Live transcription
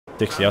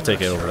60. I'll take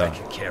it over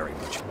that. Carry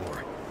much more.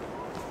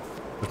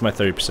 Where's my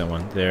 30%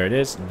 one? There it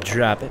is.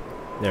 Drop it.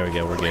 There we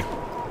go. We're good.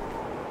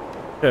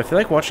 Dude, I feel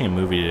like watching a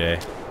movie today.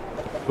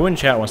 Who in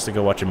chat wants to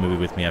go watch a movie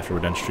with me after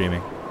we're done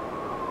streaming?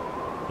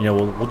 You know,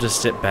 we'll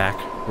just sit back,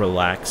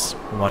 relax,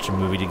 watch a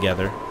movie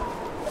together,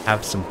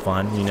 have some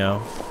fun. You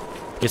know,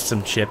 get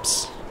some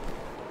chips,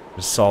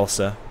 some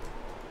salsa.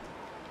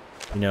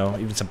 You know,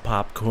 even some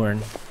popcorn.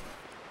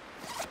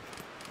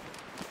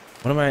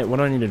 What do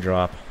I need to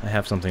drop? I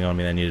have something on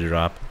me that I need to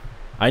drop.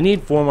 I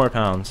need 4 more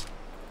pounds.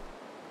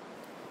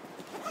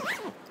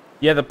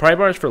 Yeah, the pry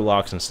bar is for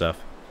locks and stuff.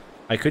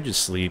 I could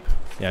just sleep.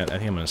 Yeah, I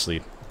think I'm gonna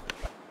sleep.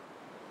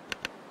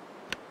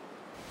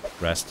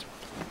 Rest.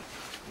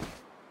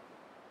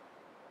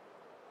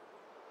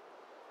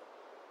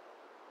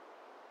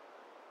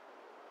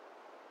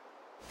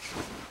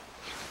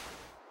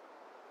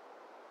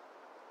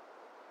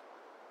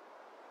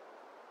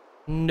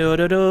 No,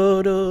 no,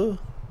 no, no.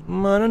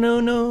 No,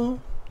 no, no.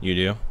 You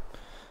do?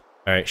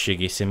 Alright,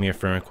 Shiggy, send me your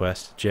friend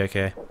request.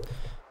 JK.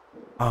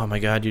 Oh my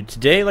god, dude.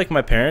 Today, like,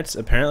 my parents,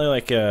 apparently,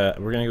 like,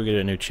 we're gonna go get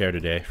a new chair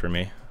today for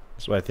me.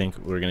 That's what I think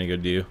we're gonna go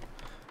do.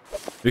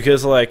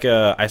 Because, like,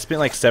 I spent,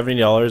 like,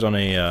 $70 on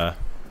a,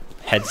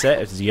 headset,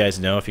 as you guys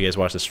know, if you guys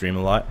watch the stream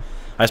a lot.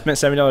 I spent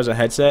 $70 on a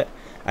headset.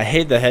 I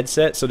hate the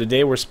headset, so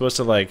today we're supposed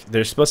to, like,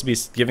 they're supposed to be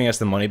giving us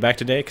the money back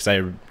today, because I,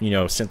 you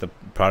know, sent the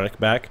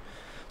product back.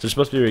 So they're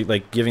supposed to be,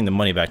 like, giving the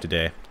money back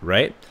today,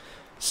 right?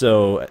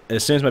 So,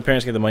 as soon as my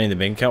parents get the money in the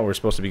bank account, we're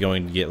supposed to be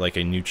going to get, like,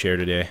 a new chair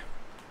today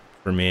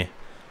for me.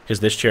 Because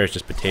this chair is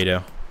just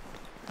potato.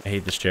 I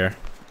hate this chair.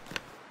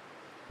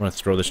 I want to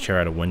throw this chair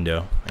out a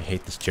window. I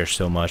hate this chair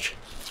so much.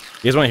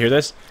 You guys want to hear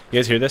this? You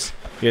guys hear this?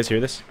 You guys hear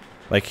this?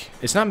 Like,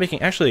 it's not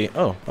making... Actually,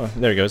 oh,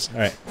 there it goes.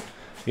 Alright.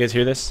 You guys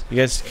hear this?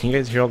 Can you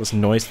guys hear all this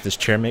noise that this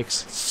chair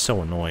makes? It's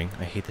so annoying.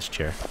 I hate this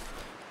chair.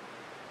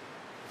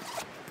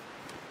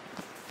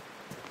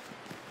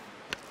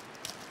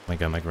 Oh my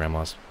god, my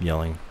grandma's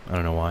yelling. I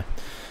don't know why.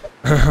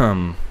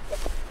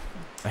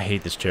 I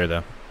hate this chair,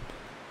 though.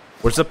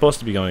 We're supposed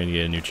to be going to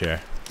get a new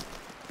chair.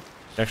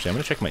 Actually, I'm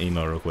gonna check my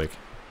email real quick.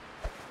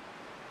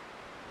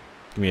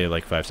 Give me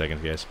like 5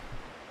 seconds, guys.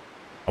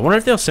 I wonder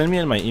if they'll send me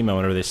in my email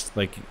whenever they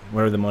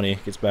whenever the money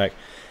gets back.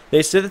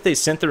 They said that they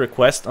sent the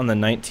request on the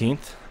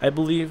 19th, I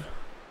believe.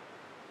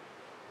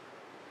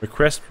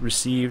 Request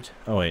received.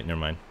 Oh wait, never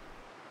mind.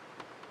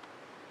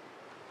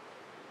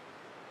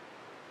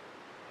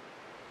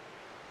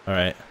 All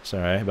right,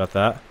 sorry about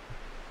that.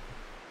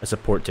 A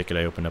support ticket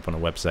I opened up on a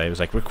website. It was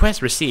like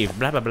request received.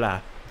 Blah blah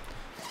blah.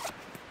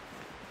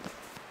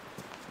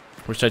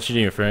 We're touching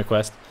your friend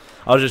request.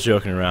 I was just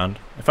joking around.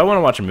 If I want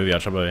to watch a movie,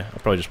 I'll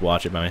probably just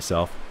watch it by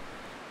myself.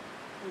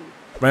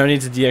 Rhino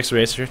needs a DX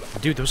Racer.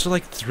 Dude, those are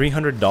like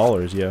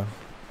 $300, yo.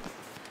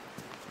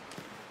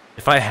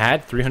 If I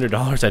had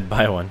 $300, I'd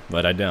buy one,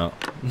 but I don't.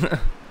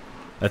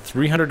 A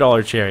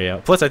 $300 chair, yo.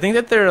 Plus, I think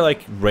that they're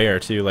like rare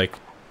too. Like,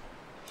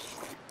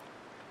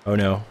 oh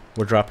no,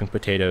 we're dropping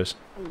potatoes.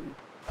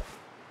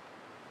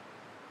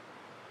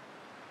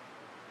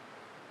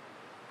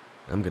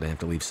 I'm gonna have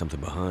to leave something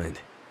behind.